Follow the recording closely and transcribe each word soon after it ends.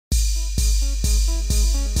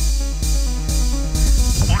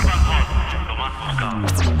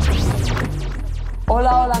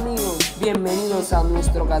Hola, hola amigos, bienvenidos a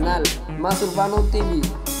nuestro canal Más Urbano TV,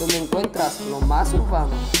 donde encuentras lo más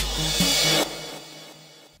urbano.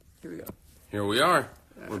 Here we go. Here we are.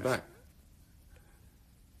 We're back.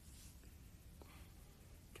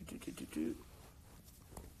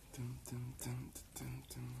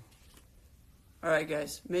 All right,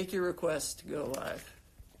 guys, make your request to go live.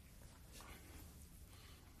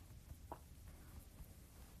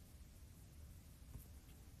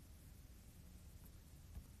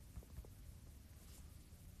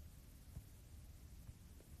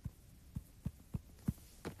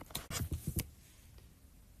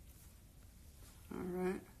 All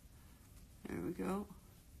right, there we go.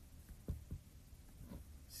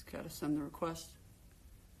 Just gotta send the request.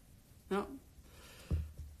 No.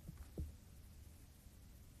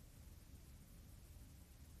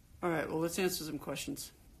 All right, well, let's answer some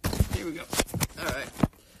questions. Here we go. All right.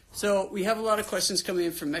 So we have a lot of questions coming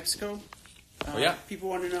in from Mexico. Oh, yeah? People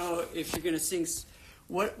want to know if you're going to sing.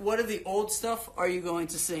 What of the old stuff are you going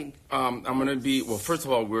to sing? I'm going to be, well, first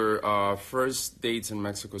of all, we're, first dates in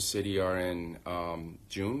Mexico City are in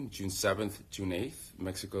June 7th, June 8th,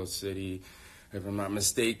 Mexico City. If I'm not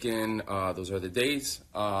mistaken, those are the dates.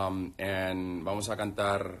 And vamos a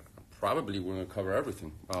cantar, probably we're going to cover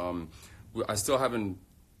everything. I still haven't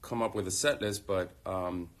come up with a set list, but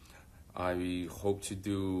I hope to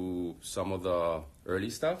do some of the early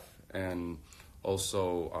stuff and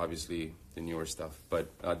also obviously the newer stuff, but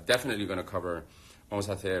definitely going to cover, vamos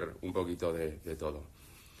a hacer un poquito de todo.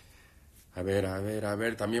 A ver,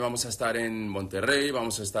 también vamos a estar en Monterrey,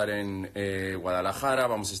 vamos a estar en Guadalajara,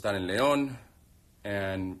 vamos a estar en León,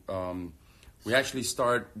 and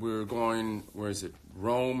we're going, where is it,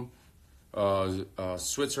 Rome,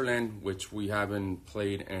 Switzerland, which we haven't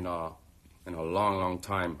played in a long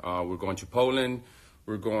time. We're going to Poland,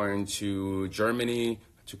 we're going to Germany,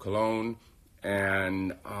 to Cologne,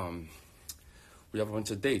 and we have a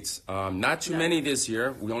bunch of dates. Not too many this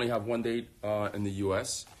year. We only have one date in the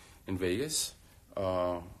U.S., in Vegas,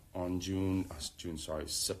 on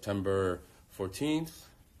September 14th.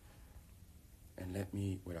 And let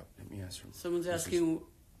me answer. Someone's asking.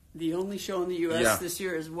 The only show in the U.S. this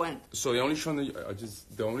year is when? So the only show in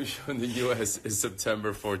the U.S. is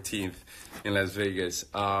September 14th in Las Vegas.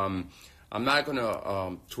 I'm not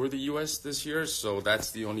gonna tour the U.S. this year, so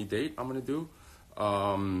that's the only date I'm gonna do.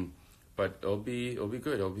 But it'll be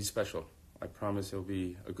good. It'll be special. I promise it'll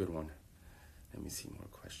be a good one. Let me see more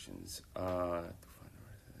questions.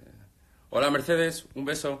 Hola Mercedes, un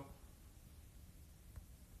beso.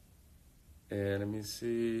 Let me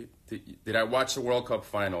see. Did I watch the World Cup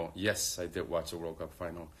final? Yes, I did watch the World Cup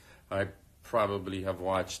final. I probably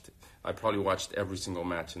watched every single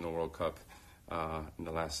match in the World Cup, in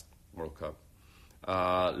the last World Cup.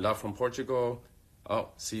 Love from Portugal. Oh,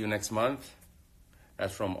 see you next month.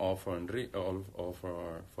 That's from all for Enrique.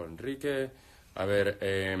 A ver,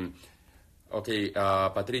 okay,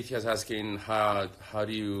 Patricia's asking, how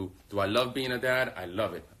do I love being a dad? I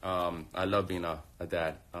love it. I love being a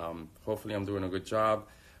dad. Hopefully I'm doing a good job,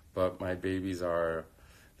 but my babies they're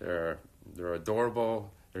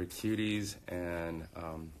adorable, they're cuties, and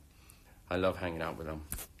I love hanging out with them.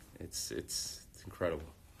 It's incredible.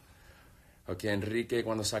 Ok, Enrique,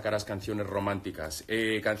 ¿cuándo sacarás canciones románticas?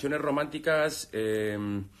 Canciones románticas,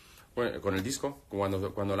 bueno, con el disco.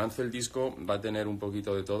 Cuando lance el disco va a tener un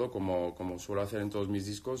poquito de todo, como suelo hacer en todos mis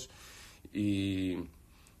discos. Y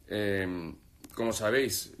como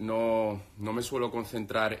sabéis, no me suelo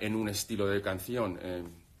concentrar en un estilo de canción.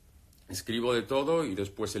 Escribo de todo y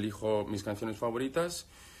después elijo mis canciones favoritas.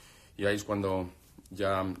 Y ahí es cuando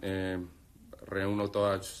ya reúno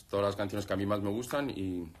todas las canciones que a mí más me gustan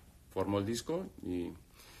y formo el disco.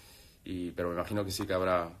 Pero me imagino que sí que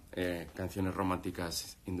habrá canciones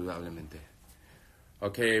románticas, indudablemente.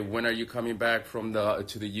 Okay, when are you coming back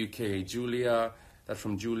to the UK? Julia, that's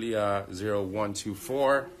from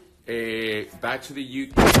Julia0124. Back to the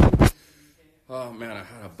UK. Oh man, I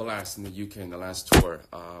had a blast in the UK in the last tour.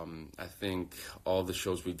 I think all the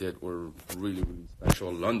shows we did were really, really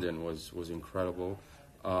special. London was incredible.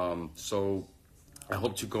 So I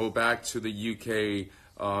hope to go back to the UK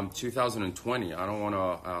 2020. I don't want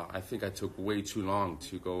to, I think I took way too long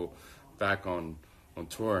to go back on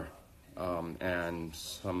tour. And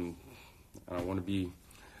I want to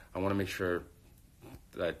make sure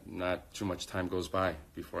that not too much time goes by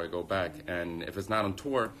before I go back. And if it's not on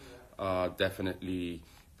tour, definitely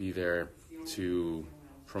be there to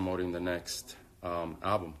promoting the next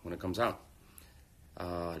album when it comes out.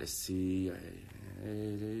 Let's see,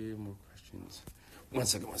 more questions. One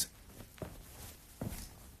second.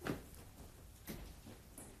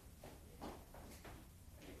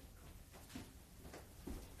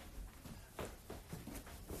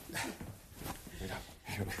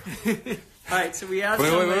 All right, so we have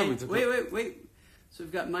wait. So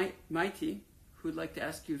we've got Mighty, who would like to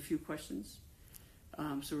ask you a few questions.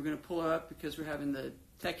 So we're going to pull her up because we're having the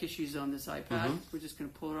tech issues on this iPad. We're just going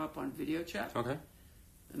to pull her up on video chat. Okay.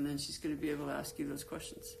 And then she's going to be able to ask you those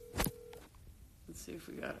questions. Let's see if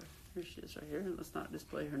we got her. Here she is right here. Let's not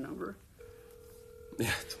display her number.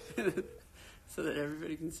 Yeah. So that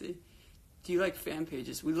everybody can see. Do you like fan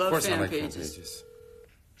pages? We love fan pages. Fan pages.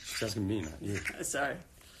 She's asking me, not you. Sorry.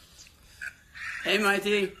 Hey,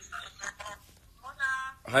 Mighty.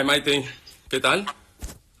 Hi, Mighty. ¿Qué tal?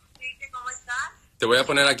 ¿Cómo estás? Te voy a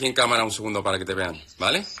poner aquí en cámara un segundo para que te vean,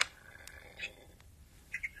 ¿vale?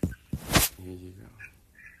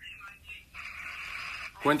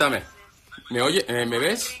 Cuéntame. ¿Me oye? ¿Me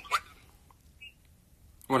ves?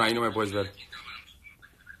 Bueno, ahí no me puedes ver.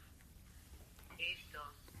 Listo.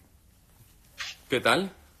 ¿Qué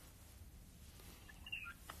tal?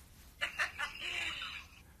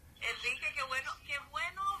 Enrique, qué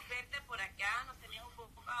bueno verte por acá. Nos tenías un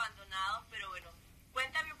poco abandonados, pero bueno,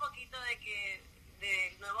 cuéntame un poquito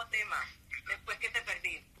del nuevo tema, después que te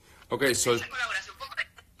perdí. Ok, Esa colaboración, un poco para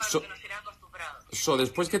lo que nos tienes acostumbrados.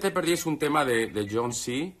 Después que te perdí es un tema de John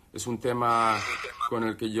C. Es un tema con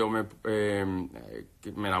el que yo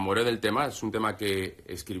que me enamoré del tema. Es un tema que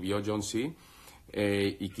escribió John C.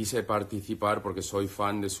 Y quise participar porque soy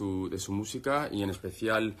fan de su música y en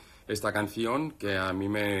especial esta canción que a mí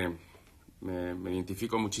me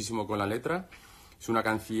identifico muchísimo con la letra. Es una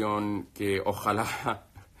canción que ojalá...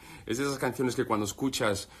 Es de esas canciones que cuando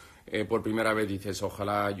escuchas por primera vez dices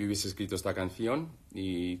ojalá yo hubiese escrito esta canción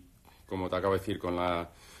y como te acabo de decir con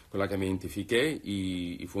la que me identifiqué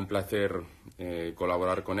y fue un placer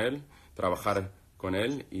colaborar con él, trabajar con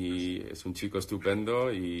él y es un chico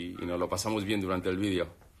estupendo y nos lo pasamos bien durante el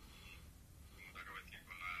vídeo.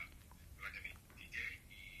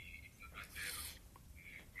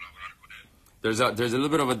 There's a little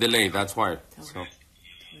bit of a delay, that's why. So.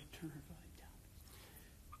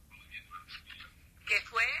 Que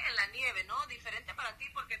fue en la nieve, ¿no? Diferente para ti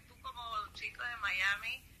porque tú como chico de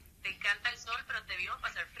Miami te encanta el sol, pero te vimos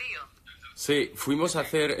pasar frío. Sí, fuimos a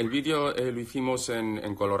hacer el vídeo, lo hicimos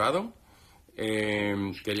en Colorado.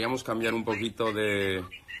 Queríamos cambiar un poquito de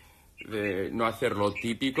no hacer lo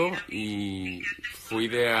típico y fui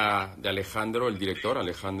de Alejandro, el director,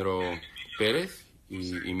 Alejandro Pérez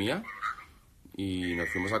y mía. Y nos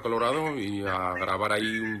fuimos a Colorado y a grabar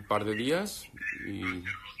ahí un par de días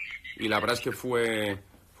y la verdad es que fue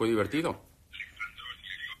divertido.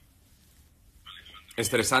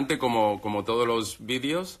 Estresante como todos los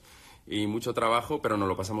vídeos y mucho trabajo, pero nos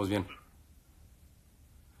lo pasamos bien.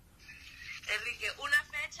 Enrique, una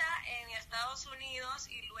fecha en Estados Unidos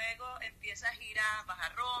y luego empiezas a ir a Baja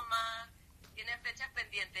Roma, tienes fechas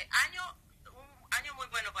pendientes. Un año muy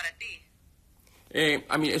bueno para ti.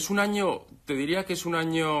 A mí es un año, te diría que es un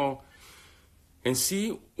año en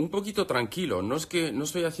sí un poquito tranquilo. No es que no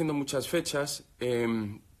estoy haciendo muchas fechas,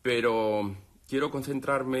 pero quiero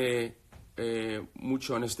concentrarme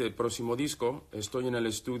mucho en este próximo disco. Estoy en el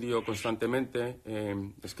estudio constantemente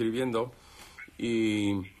escribiendo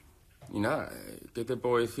y nada, ¿qué te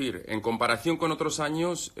puedo decir? En comparación con otros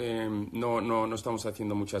años no estamos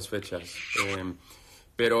haciendo muchas fechas,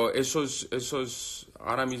 pero eso es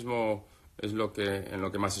ahora mismo es en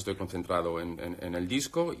lo que más estoy concentrado en el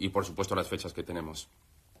disco y por supuesto las fechas que tenemos.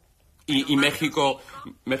 Y México,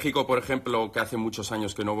 por ejemplo, que hace muchos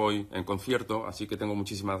años que no voy en concierto, así que tengo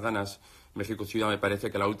muchísimas ganas. México Ciudad me parece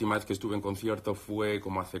que la última vez que estuve en concierto fue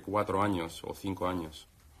como hace 4 años o 5 años.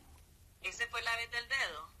 ¿Ese fue la vez del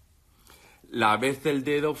dedo? La vez del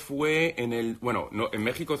dedo fue en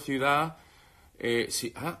México Ciudad,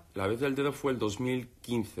 sí, la vez del dedo fue el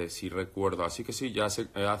 2015, si recuerdo. Así que sí, ya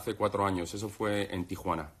hace 4 años. Eso fue en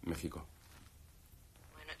Tijuana, México.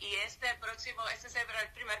 Bueno, y este es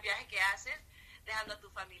el primer viaje que haces dejando a tu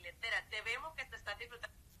familia entera. Te vemos que te estás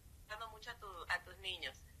disfrutando mucho a tus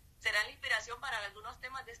niños. ¿Será la inspiración para algunos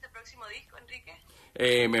temas de este próximo disco, Enrique?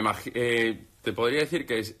 Te podría decir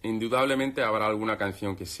que indudablemente habrá alguna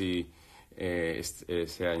canción que sí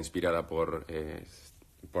sea inspirada por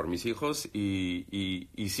mis hijos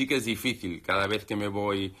y sí que es difícil cada vez que me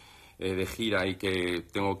voy de gira y que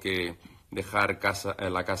tengo que dejar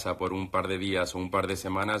la casa por un par de días o un par de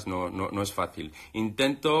semanas, no es fácil.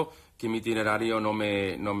 Intento que mi itinerario no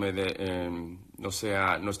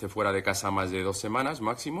esté fuera de casa más de 2 semanas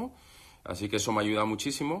máximo, así que eso me ayuda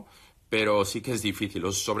muchísimo, pero sí que es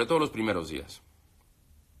difícil, sobre todo los primeros días.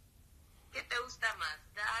 ¿Qué te gusta más,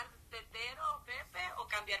 dar tetero o pepe o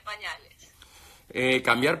cambiar pañales?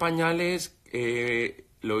 Cambiar pañales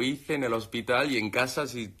lo hice en el hospital y en casa,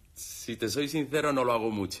 si te soy sincero, no lo hago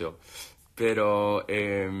mucho. pero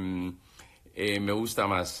me gusta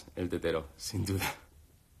más el tetero, sin duda.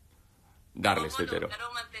 Darles tetero.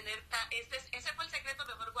 Ese fue el secreto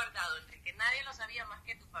mejor guardado, Enrique. Nadie lo sabía más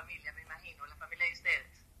que tu familia, me imagino, la familia de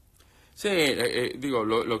ustedes. Sí, digo,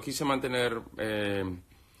 lo quise mantener un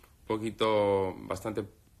poquito, bastante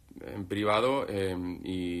en privado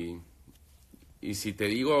y si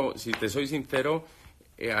te soy sincero,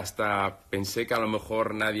 hasta pensé que a lo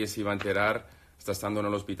mejor nadie se iba a enterar hasta estando en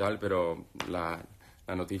el hospital, pero la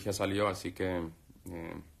noticia salió, así que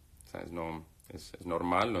 ¿sabes? No, es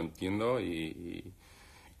normal, lo entiendo y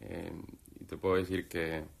te puedo decir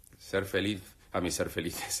que ser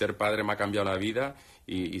padre me ha cambiado la vida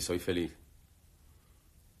y soy feliz.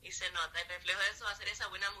 Y se nota, el reflejo de eso va a ser esa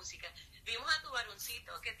buena música. Vimos a tu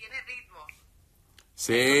varoncito que tiene ritmo.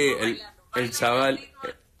 Sí,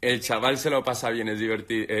 el chaval se lo pasa bien, es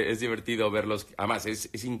divertido verlos. Además,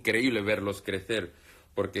 es increíble verlos crecer,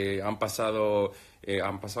 porque han pasado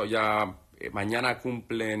ya, mañana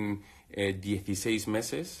cumplen 16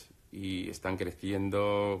 meses y están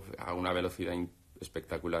creciendo a una velocidad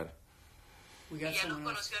espectacular. ¿Y ya los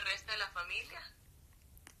conoció el resto de la familia?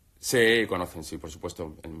 Sí, conocen, sí, por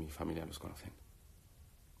supuesto, en mi familia los conocen.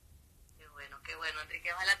 Qué bueno,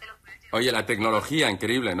 Enrique, ojalá te lo puedas llevar. Oye, la tecnología,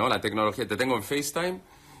 increíble, ¿no? La tecnología, te tengo en FaceTime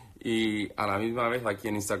y a la misma vez aquí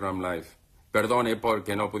en Instagram Live. Perdone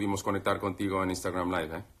porque no pudimos conectar contigo en Instagram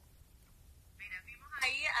Live, ¿eh? Mira, vimos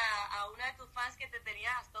ahí a una de tus fans que te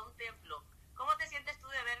tenía hasta un templo. ¿Cómo te sientes tú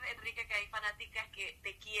de ver, Enrique, que hay fanáticas que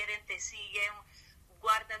te quieren, te siguen,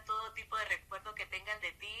 guardan todo tipo de recuerdos que tengan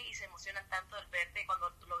de ti y se emocionan tanto al verte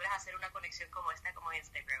cuando tú logras hacer una conexión como esta, como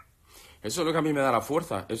Instagram? Eso es lo que a mí me da la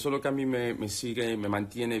fuerza, eso es lo que a mí me sigue, me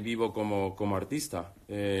mantiene vivo como artista.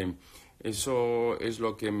 Eso es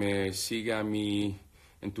lo que me sigue a mí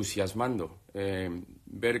entusiasmando.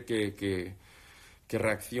 Ver que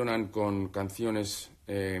reaccionan con canciones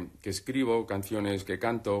que escribo, canciones que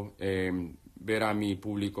canto, ver a mi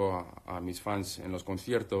público, a mis fans en los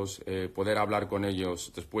conciertos, poder hablar con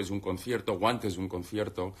ellos después de un concierto o antes de un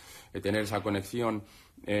concierto, tener esa conexión,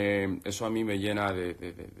 eso a mí me llena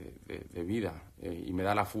de vida y me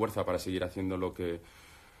da la fuerza para seguir haciendo lo que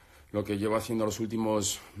llevo haciendo los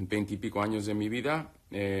últimos 20 y pico años de mi vida.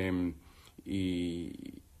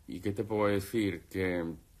 Y ¿qué te puedo decir? Que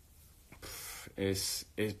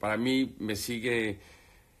para mí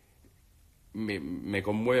me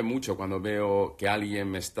conmueve mucho cuando veo que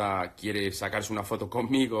alguien quiere sacarse una foto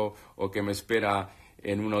conmigo o que me espera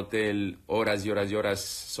en un hotel horas y horas y horas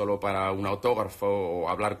solo para un autógrafo o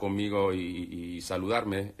hablar conmigo y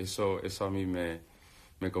saludarme. Eso a mí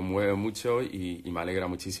me conmueve mucho y me alegra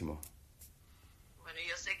muchísimo. Bueno,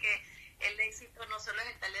 yo sé que el éxito no solo es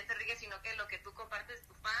el talento, Enrique, sino que lo que tú compartes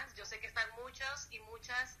tus fans. Yo sé que están muchos y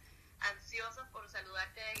muchas ansiosos por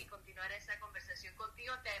saludarte y continuar esa conversación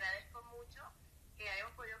contigo. Te agradezco mucho que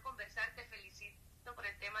hayamos podido conversar. Te felicito por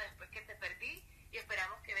el tema después que te perdí y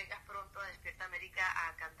esperamos que vengas pronto a Despierta América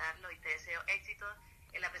a cantarlo y te deseo éxito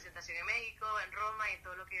en la presentación en México, en Roma y en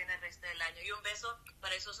todo lo que viene el resto del año. Y un beso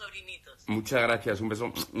para esos sobrinitos. Muchas gracias,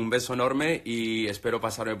 un beso enorme y espero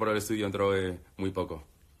pasarme por el estudio dentro de muy poco.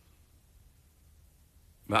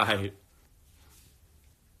 Bye.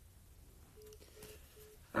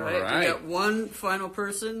 All right, we got one final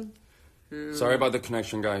person. Sorry about the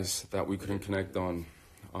connection, guys, that we couldn't connect on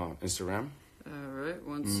Instagram. All right,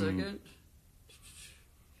 one second.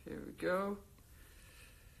 Here we go.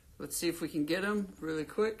 Let's see if we can get him really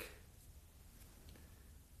quick.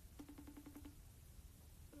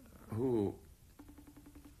 Ooh.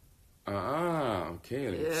 Okay,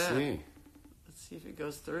 let's see. Let's see if it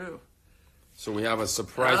goes through. So we have a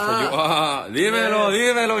surprise for you.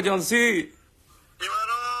 Dímelo, John C.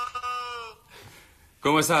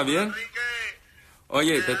 ¿Cómo estás? ¿Bien?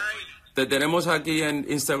 Oye, te tenemos aquí en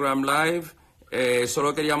Instagram Live.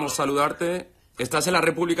 Solo queríamos saludarte. Estás en la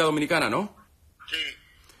República Dominicana, ¿no? Sí.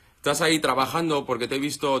 Estás ahí trabajando porque te he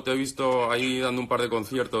visto ahí dando un par de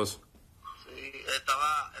conciertos. Sí,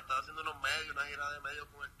 estaba haciendo una gira de medios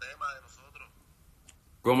con el tema de nosotros.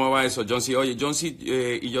 ¿Cómo va eso, John C? Oye, John C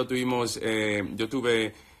y yo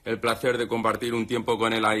tuve el placer de compartir un tiempo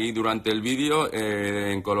con él ahí durante el vídeo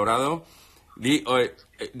en Colorado. Di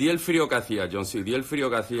el frío que hacía, John C. Di el frío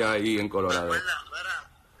que hacía ahí en Colorado.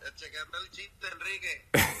 Mira, chequeate el chiste, Enrique.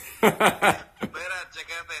 Mira,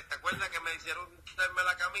 chequeate. ¿Te acuerdas que me hicieron quitarme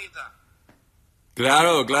la camisa?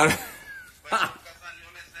 Claro. Pues nunca salió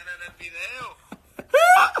una escena en el video.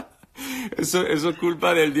 Eso es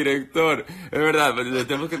culpa del director. Es verdad, pues, le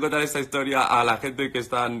tenemos que contar esta historia a la gente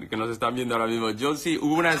que nos están viendo ahora mismo. John C,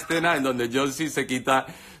 hubo una escena en donde John C se quita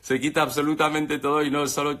absolutamente todo y no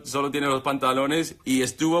solo tiene los pantalones, y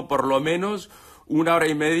estuvo por lo menos 1 hora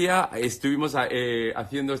y media estuvimos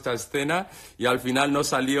haciendo esta escena y al final no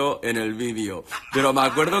salió en el vídeo. Pero me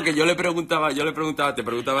acuerdo que te preguntaba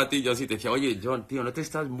a ti, yo sí te decía, oye, John, tío, ¿no te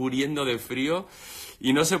estás muriendo de frío?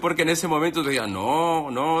 Y no sé por qué en ese momento te decía,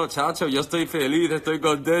 no, chacho, yo estoy feliz, estoy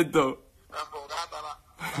contento. La fogata,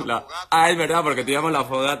 fogata. Ah, es verdad, porque teníamos la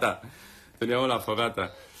fogata.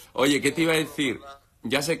 Oye, ¿qué te iba a decir?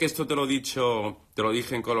 Ya sé que esto te lo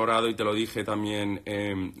dije en Colorado y te lo dije también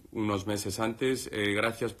unos meses antes.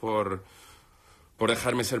 Gracias por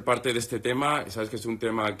dejarme ser parte de este tema. Sabes que es un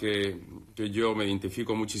tema que yo me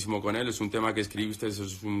identifico muchísimo con él. Es un tema que escribiste,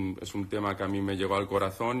 es un tema que a mí me llegó al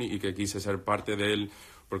corazón y que quise ser parte de él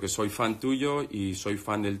porque soy fan tuyo y soy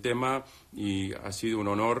fan del tema y ha sido un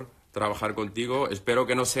honor trabajar contigo. Espero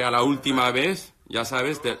que no sea la última vez, ya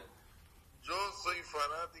sabes. Yo soy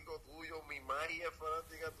fanático tuyo, mi madre es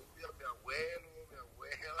fanática tuya, mi abuela,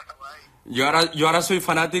 Yo ahora soy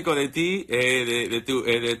fanático de ti,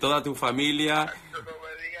 de toda tu familia, no me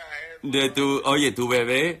digas eso. oye, tu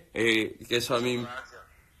bebé, que eso a mí, Gracias.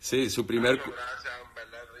 sí, su primer, Gracias, en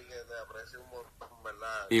verdad, Enrique, te aprecio un montón, en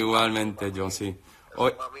verdad. igualmente, John, sí.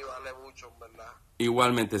 Eso para mí vale mucho, en verdad.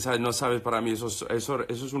 Igualmente, ¿sabes? No sabes, para mí eso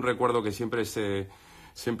es un recuerdo que siempre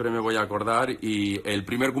me voy a acordar. Y el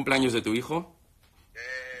primer cumpleaños de tu hijo.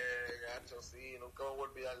 Gacho, sí, nunca me voy a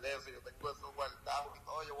olvidar de eso. Yo tengo eso guardado y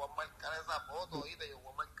todo. Yo voy a marcar esa foto, ¿viste? Yo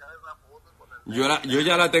voy a marcar esa foto y ponerle. Yo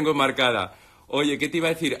ya la tengo marcada. Oye, ¿qué te iba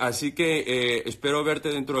a decir? Así que espero verte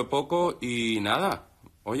dentro de poco y nada.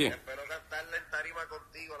 Oye, Espero cantarla en tarima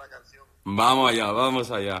contigo la canción.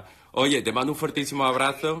 vamos allá. Oye, te mando un fuertísimo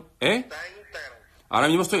abrazo. ¿Eh? Está en Instagram. Ahora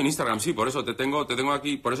mismo estoy en Instagram, sí, por eso te tengo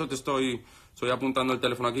aquí, por eso estoy apuntando el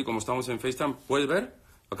teléfono aquí, como estamos en FaceTime. ¿Puedes ver?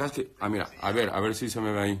 Acá es que, mira, a ver si se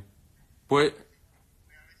me ve ahí. Pues,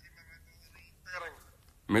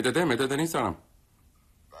 métete en Instagram.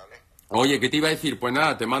 Dale. Oye, ¿qué te iba a decir? Pues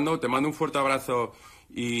nada, te mando un fuerte abrazo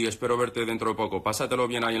y espero verte dentro de poco. Pásatelo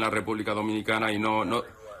bien ahí en la República Dominicana y no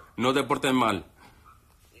te portes mal.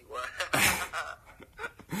 Igual.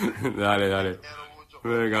 Dale. Quiero mucho.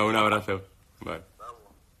 Venga, un abrazo. Bye. Vamos.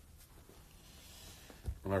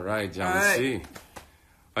 All right, John All right. C.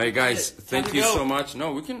 All right, guys, Time thank to you go. so much.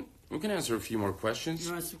 No, we can answer a few more questions.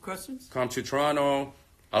 You want some questions? Come to Toronto.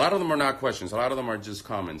 A lot of them are not questions. A lot of them are just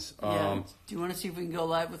comments. Yeah. Do you want to see if we can go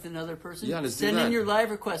live with another person? Yeah, let's do Send in that. your live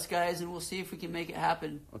request, guys, and we'll see if we can make it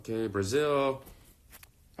happen. Okay, Brazil.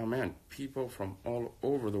 Oh man, people from all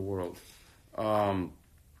over the world.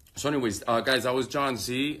 So anyways, guys, that was John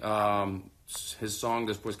Z. His song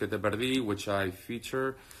Después que te perdí, which I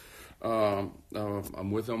feature.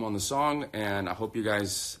 I'm with him on the song, and I hope you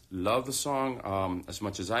guys love the song as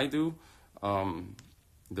much as I do.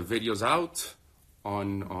 The video's out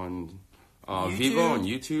on Vivo on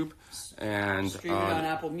YouTube, and Stream it on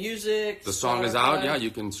Apple Music. the song is out. Spotify. Yeah, you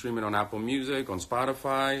can stream it on Apple Music, on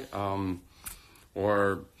Spotify,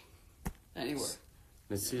 or Anywhere.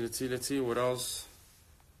 let's see what else.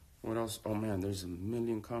 Oh man, there's a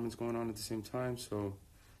million comments going on at the same time, so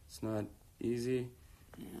it's not easy.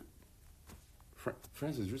 Yeah.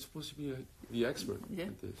 Francis, you're supposed to be the expert Yeah.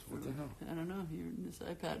 at this. What the hell? I don't know. Here in this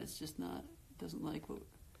iPad, it's just not. It doesn't like what.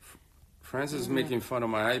 Francis is making fun of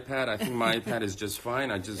my iPad. I think my iPad is just fine.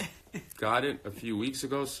 I just got it a few weeks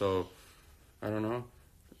ago, so I don't know.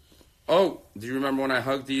 Oh, do you remember when I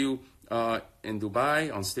hugged you in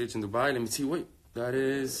Dubai, on stage in Dubai? Let me see. Wait, that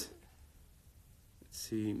is... Let's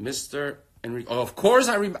see, Mr. Enrique. Oh, of course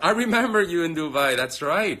I remember you in Dubai. That's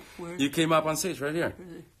right. Where? You came up on stage right here.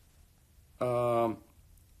 Where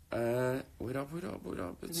Wait up.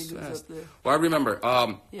 It's think it was fast. up there. Well, I remember.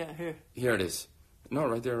 Yeah, here. Here it is. No,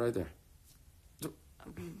 right there. We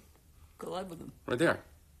can go live with him. Right there.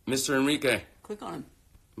 Mr. Enrique. Click on him.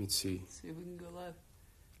 Let's see. See if we can go live.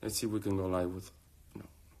 Let's see if we can go live with... No.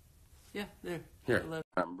 Yeah, there. Here. Go live.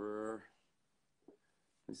 Remember.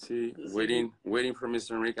 Let's see. Waiting for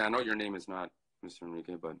Mr. Enrique. I know your name is not Mr.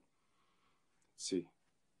 Enrique, but let's see.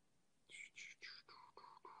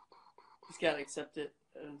 He's got to accept it.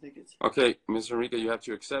 I don't think it's. Okay, Mr. Enrique, you have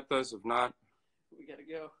to accept us. If not, We got to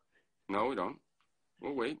go. no, we don't.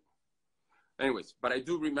 We'll wait. Anyways, but I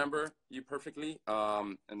do remember you perfectly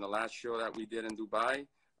in the last show that we did in Dubai.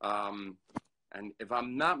 And if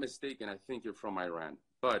I'm not mistaken, I think you're from Iran,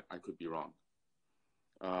 but I could be wrong.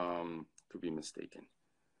 Could be mistaken.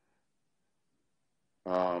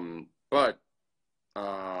 But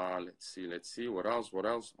let's see. What else?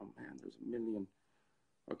 Oh man, there's a million.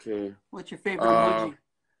 Okay. What's your favorite emoji?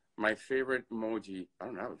 My favorite emoji. I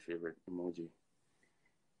don't have a favorite emoji.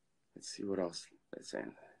 Let's see what else. Let's say.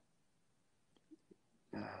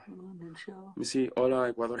 Let me see. Hola,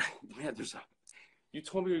 Ecuador. Man, you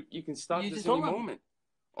told me you can stop this any moment.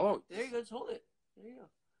 Oh. There you go. Just hold it. There you go.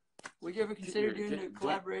 Would you ever consider doing a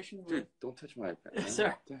collaboration with... Dude, don't touch my iPad.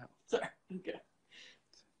 Sorry. Sorry. Okay.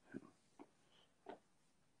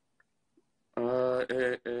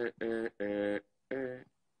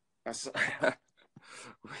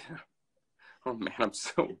 Oh man, I'm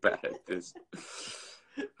so bad at this.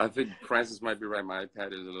 I think Francis might be right. My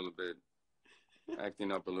iPad is a little bit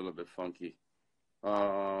acting up, a little bit funky.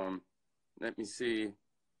 Let me see.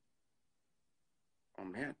 Oh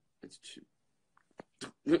man, it's cheap.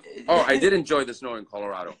 Oh, I did enjoy the snow in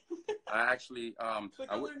Colorado. I actually, I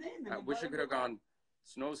wish I could have gone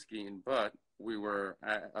snow skiing, but we were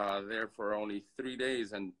there for only 3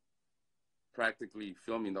 days and practically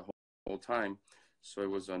filming the whole time. So it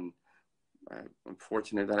was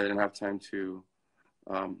unfortunate that I didn't have time to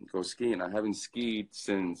go skiing. I haven't skied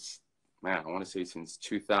since, man, I want to say since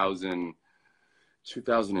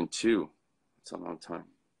 2002. It's a long time.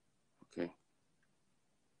 Okay.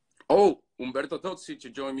 Oh, Umberto Tozzi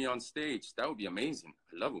to join me on stage. That would be amazing.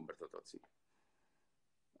 I love Umberto Tozzi.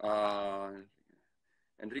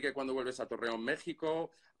 Enrique, ¿cuándo vuelves a Torreón,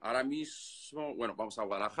 México? Ahora mismo, bueno, vamos a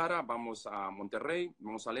Guadalajara, vamos a Monterrey,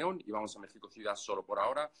 vamos a León y vamos a México Ciudad solo por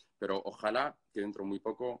ahora, pero ojalá que dentro de muy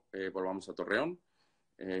poco volvamos a Torreón.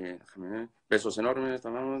 Besos enormes.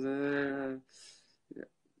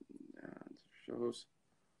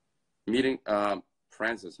 Meeting,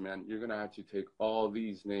 Francis, man, you're gonna have to take all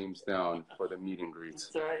these names down for the meet and greets.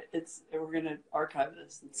 It's all right. We're gonna archive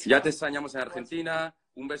this. Ya te extrañamos en Argentina.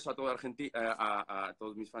 Un beso a toda a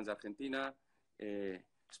todos mis fans de Argentina.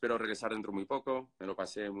 Espero regresar dentro muy poco. Me lo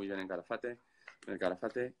pasé muy bien en Calafate. Let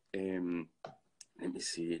me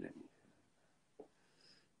see.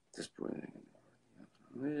 Después.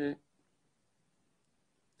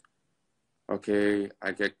 Okay,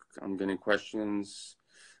 I'm getting questions.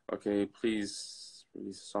 Okay, please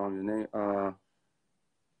release a song in name.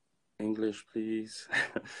 English, please.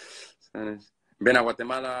 Spanish. Ven a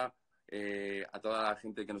Guatemala. A toda la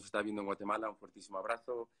gente que nos está viendo en Guatemala, un fuertísimo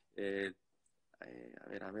abrazo. A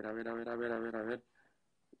ver.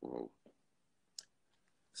 Whoa.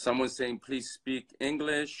 Someone's saying, please speak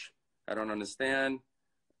English. I don't understand.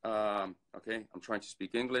 Okay, I'm trying to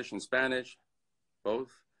speak English and Spanish,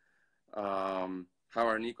 both. How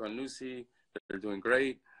are Nico and Lucy? They're doing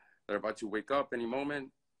great. They're about to wake up any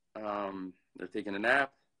moment. They're taking a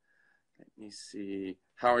nap. Let me see.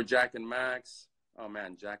 How are Jack and Max? Oh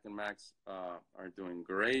man, Jack and Max are doing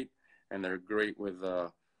great, and they're great with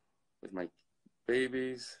my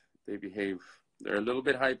babies. They behave. They're a little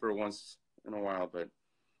bit hyper once in a while, but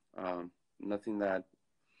nothing that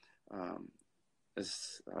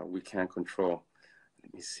we can't control.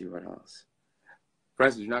 Let me see what else.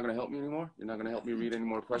 Francis, you're not going to help me anymore? You're not going to help me read any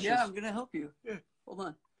more questions? Yeah, I'm going to help you. Here, hold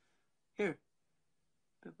on. Here.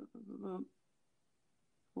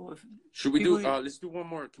 Well, should we do, let's do one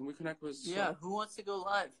more. Can we connect with... Yeah, who wants to go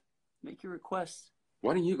live? Make your request.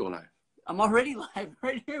 Why don't you go live? I'm already live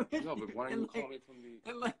right here with No, but why don't you call me from the...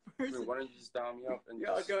 In my person. Why don't you just dial me up and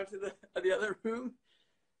I'll go to the other room.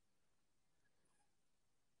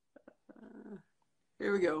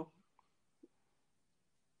 Here we go.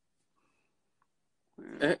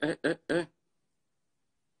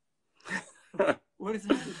 What is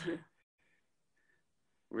this?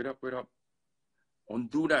 Wait up.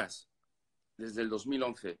 Honduras, desde el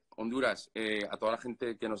 2011. Honduras, a toda la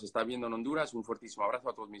gente que nos está viendo en Honduras, un fuertísimo abrazo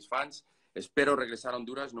a todos mis fans. Espero regresar a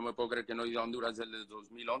Honduras. No me puedo creer que no he ido a Honduras desde el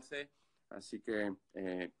 2011. Así que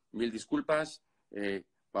mil disculpas.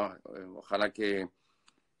 Ojalá que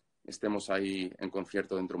estemos ahí en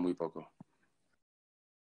concierto dentro muy poco.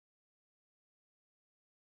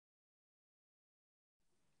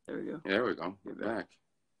 There we go. We're back.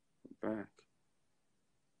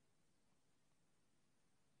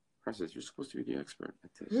 Francis, you're supposed to be the expert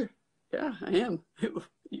at this. Yeah, I am.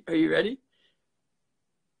 Are you ready?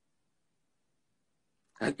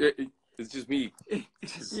 It's just me.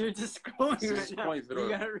 You're just scrolling right now. Through,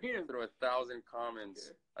 you gotta read them. Through 1,000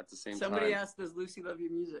 comments at the same time. Somebody asked, does Lucy love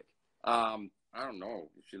your music? I don't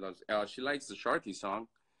know if she loves. She likes the Sharky song,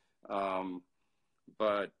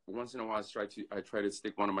 but once in a while I try to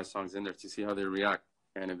stick one of my songs in there to see how they react.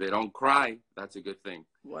 And if they don't cry, that's a good thing.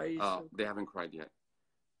 Why are you they haven't cried yet.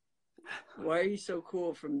 Why are you so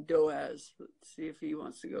cool from Doaz? Let's see if he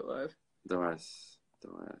wants to go live. Doaz.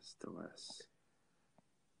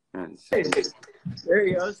 There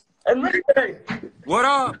he goes. Enrique! What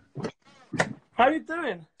up? How you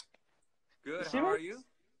doing? Good. See How me? are you?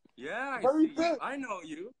 Yeah, I Very see you. good. I know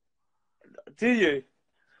you. Do you?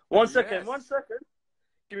 One Yes. second. 1 second.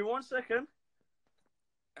 Give me 1 second.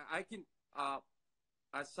 I can.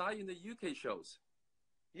 I saw you in the UK shows.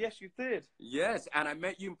 Yes, you did. Yes, and I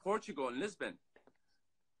met you in Portugal, in Lisbon.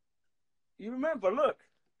 You remember? Look.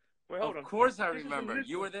 Wait, hold on. Of course, I This is in remember. Lisbon.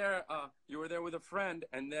 You were there. You were there with a friend,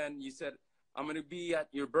 and then you said, "I'm going to be at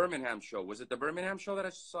your Birmingham show." Was it the Birmingham show that I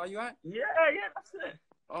saw you at? Yeah, that's it.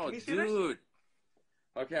 Oh, Can you see this? dude.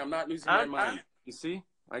 Okay, I'm not losing my mind. You see,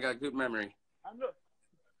 I got good memory. And look.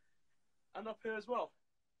 And up here as well.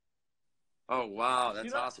 Oh wow, See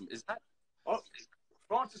that's that? awesome. Is that? Oh,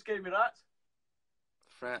 Francis gave me that.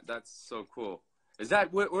 That's so cool. Is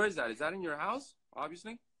that where is that? Is that in your house?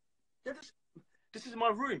 Obviously. Yeah, this is my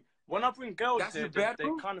room. When I bring girls That's here, your they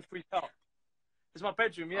bedroom? kind of freak out. It's my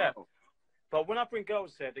bedroom, yeah. Oh. But when I bring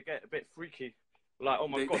girls here, they get a bit freaky. Like, oh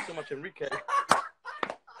my God, so much Enrique.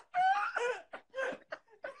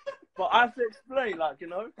 But I have to explain, like, you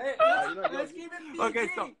know. Hey, let's keep it PG. Okay,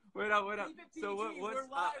 so wait up. Keep it PG. So what's We're live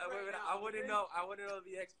right wait, now, I want to okay? know. I want to know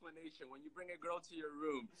the explanation when you bring a girl to your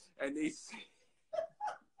room and they see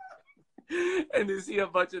and they see a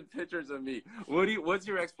bunch of pictures of me. What's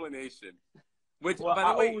your explanation? Which, Well,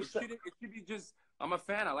 by the way, always it should be just. I'm a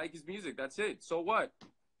fan. I like his music. That's it. So what?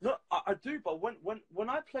 No, I do, but when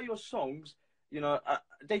I play your songs, you know,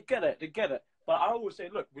 they get it. But I always say,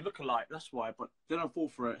 look, we look alike. That's why. But they don't fall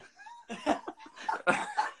for it.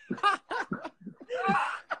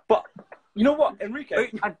 But you know what, Enrique?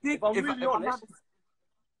 Wait, I think if I'm really honest,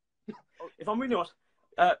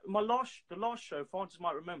 the last show, Francis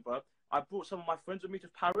might remember, I brought some of my friends with me to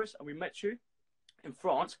Paris, and we met you in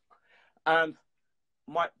France. And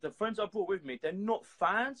the friends I brought with me, they're not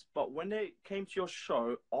fans, but when they came to your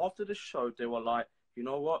show, after the show, they were like, you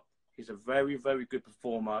know what? He's a very, very good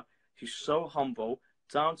performer. He's so humble,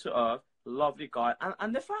 down to earth, lovely guy,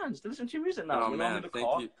 and they're fans. They listen to your music now. Oh man, I'm in the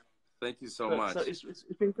car. Thank you so much. So it's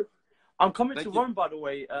been good. I'm coming Thank to you. Rome, by the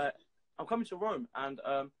way. I'm coming to Rome, and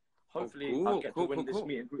hopefully I'll get to win this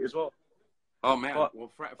meet and greet as well. Oh man, But,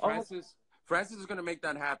 well Francis is gonna make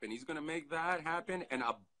that happen. He's gonna make that happen, and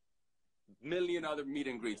a million other meet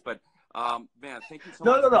and greets. But man, thank you so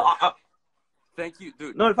much. No. Thank you,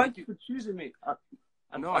 dude. No, thank you for choosing me.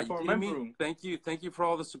 For remembering. Thank you for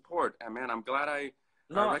all the support. And man, I'm glad I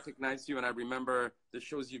recognize you and I remember the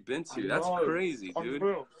shows you've been to. That's crazy, dude.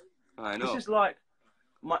 Unreal. I know. This is like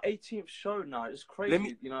my 18th show now. It's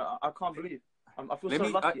crazy. I can't believe. I feel so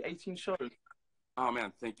lucky. 18 shows. Oh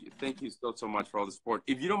man, thank you so much for all the support.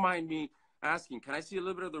 If you don't mind me asking, can I see a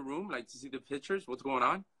little bit of the room, like to see the pictures? What's going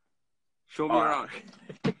on? Show me around.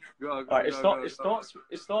 Go,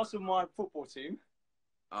 it starts with my football team.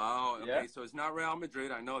 Oh, okay. Yeah. So it's not Real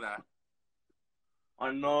Madrid. I know that.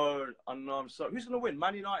 I know. I'm sorry. Who's gonna win,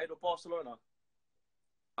 Man United or Barcelona?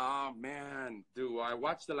 Oh man, dude, I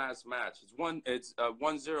watched the last match. It's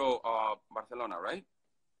 1-0 Barcelona, right?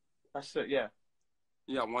 That's it. Yeah.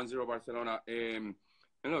 Yeah, 1-0 Barcelona. And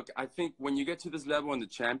look, I think when you get to this level in the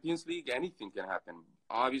Champions League, anything can happen.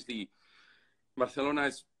 Obviously, Barcelona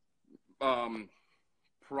is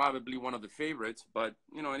probably one of the favorites, but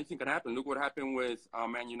you know, anything can happen. Look what happened with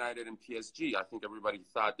Man United and PSG. I think everybody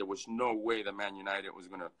thought there was no way that Man United was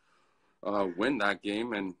going to win that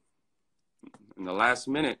game, and in the last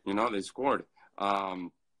minute, you know, they scored.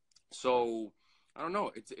 So I don't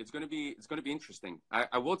know. It's going to be interesting.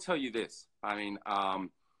 I will tell you this. I mean,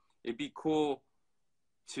 it'd be cool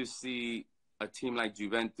to see a team like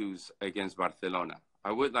Juventus against Barcelona.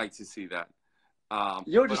 I would like to see that.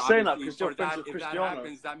 You're just saying that because you're friends with if Cristiano. that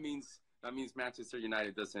happens, that means Manchester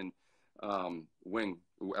United doesn't win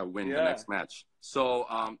the next match. So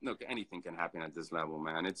look, anything can happen at this level,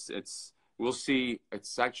 man. It's we'll see.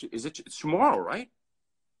 It's tomorrow, right?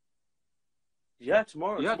 Yeah,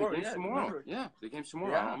 tomorrow. Yeah, the game's tomorrow. Yeah, the game's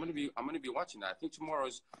tomorrow. Yeah. I'm gonna be watching that. I think tomorrow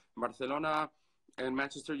is Barcelona and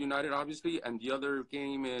Manchester United, obviously, and the other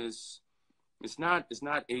game is it's not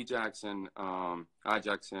Ajax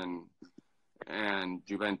and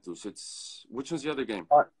Juventus. It's which one's the other game?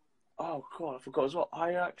 Oh God, I forgot as well.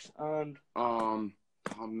 Ajax and oh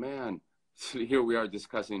man, here we are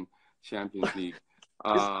discussing Champions League.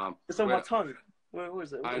 it's on my tongue. Where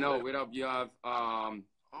is it? I know. Wait up, you have oh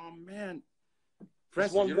man,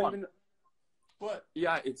 Francis, 1-1. What?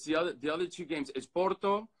 Yeah, it's the other two games. It's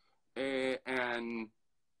Porto and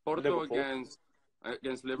Porto Liverpool.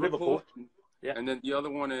 against Liverpool. Yeah. And then the other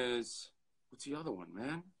one is what's the other one,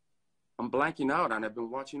 man? I'm blanking out, and I've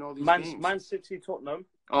been watching all these games. Man City, Tottenham.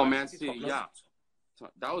 Oh, Man City, Tottenham. yeah. So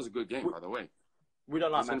that was a good game, by the way. We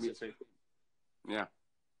don't like Man City. Yeah.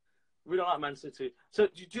 We don't like Man City. So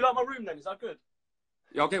do you like my room then? Is that good?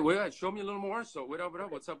 Yeah, okay, wait, show me a little more. So, what up?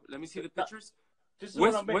 What's up? Let me see the pictures. This is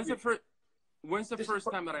When's, when I met when's you. the first? When's the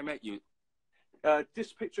first time that I met you?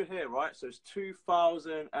 This picture here, right? So it's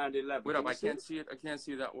 2011. Wait up, I can't see it. I can't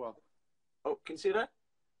see it that well. Oh, can you see that?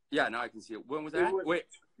 Yeah, now I can see it. When was that? Wait,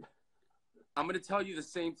 I'm gonna tell you the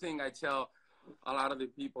same thing I tell a lot of the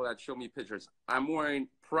people that show me pictures. I'm wearing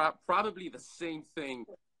probably the same thing.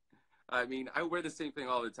 I mean, I wear the same thing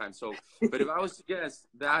all the time. So, but if I was to guess,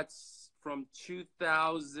 that's from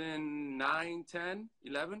 2009, 10,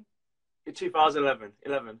 11? 2011.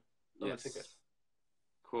 11. Yes.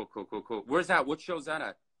 Cool. Where's that? What show's that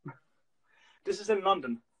at? This is in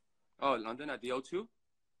London. Oh, London at the O2?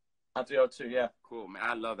 At the O2, yeah. Cool, man.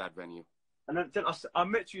 I love that venue. And then I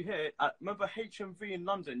met you here. Remember HMV in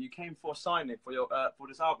London? You came for a signing for your for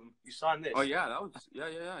this album. You signed this. Oh yeah, that was yeah.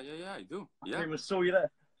 I do. Yeah. I even saw you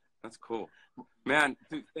there. That's cool, man.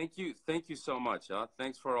 Dude, thank you so much.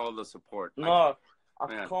 Thanks for all the support. No, I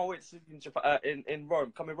can't wait to see you in Japan, in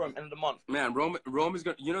Rome. Come in Rome end of the month. Man, Rome is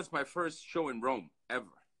good. You know, it's my first show in Rome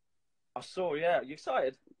ever. I saw. Yeah, you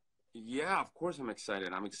excited? Yeah, of course I'm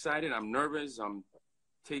excited. I'm nervous. I'm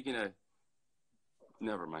taking a.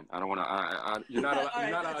 Never mind. I don't want to. You're not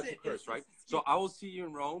allowed to curse, right? So I will see you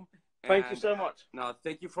in Rome. Thank you so much. No,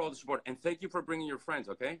 thank you for all the support, and thank you for bringing your friends.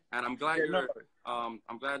 Okay, and I'm glad I'm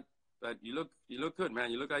glad that you look good, man.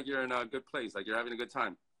 You look like you're in a good place, like you're having a good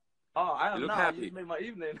time. Oh, I am you look now. happy. You made my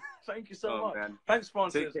evening. Thank you so much. Man. Thanks,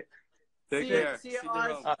 sponsors. Take care. See you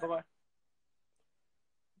Rome. Bye bye.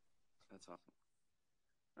 That's awesome.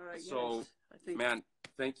 All right, So, guys, I think, man,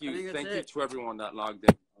 thank you it. to everyone that logged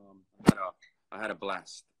in. I had a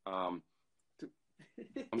blast. I'm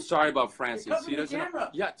sorry about Francis. He doesn't.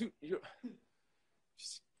 Yeah, dude,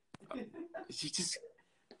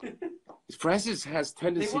 Francis has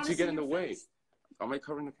tendency to get in the way. Am I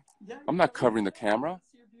covering the? Yeah, I'm not covering the camera.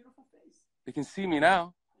 See your beautiful face. They can see me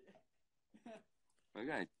now.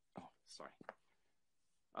 Okay. Oh, sorry.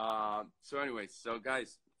 So anyways,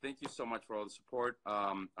 guys, thank you so much for all the support.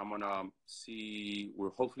 I'm gonna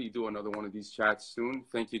we'll hopefully do another one of these chats soon.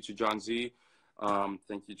 Thank you to John Z.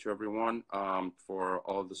 Thank you to everyone for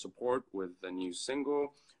all the support with the new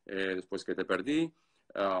single, Después que te perdí.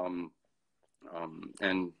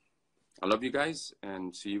 And I love you guys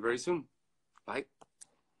and see you very soon. Bye.